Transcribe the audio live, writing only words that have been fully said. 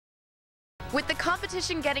With the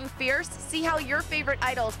competition getting fierce, see how your favorite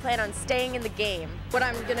idols plan on staying in the game. What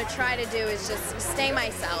I'm gonna try to do is just stay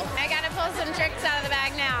myself. I gotta pull some tricks out of the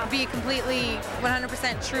bag now. Be completely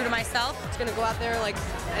 100% true to myself. It's gonna go out there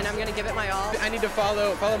and I'm gonna give it my all. I need to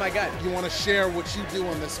follow my gut. You want to share what you do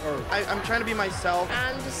on this earth. I'm trying to be myself.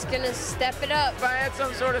 I'm just gonna step it up. If I had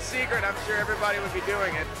some sort of secret, I'm sure everybody would be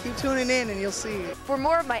doing it. Keep tuning in and you'll see. For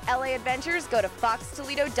more of my LA adventures, go to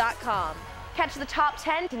foxtoledo.com. Catch the top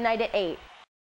 10 tonight at 8.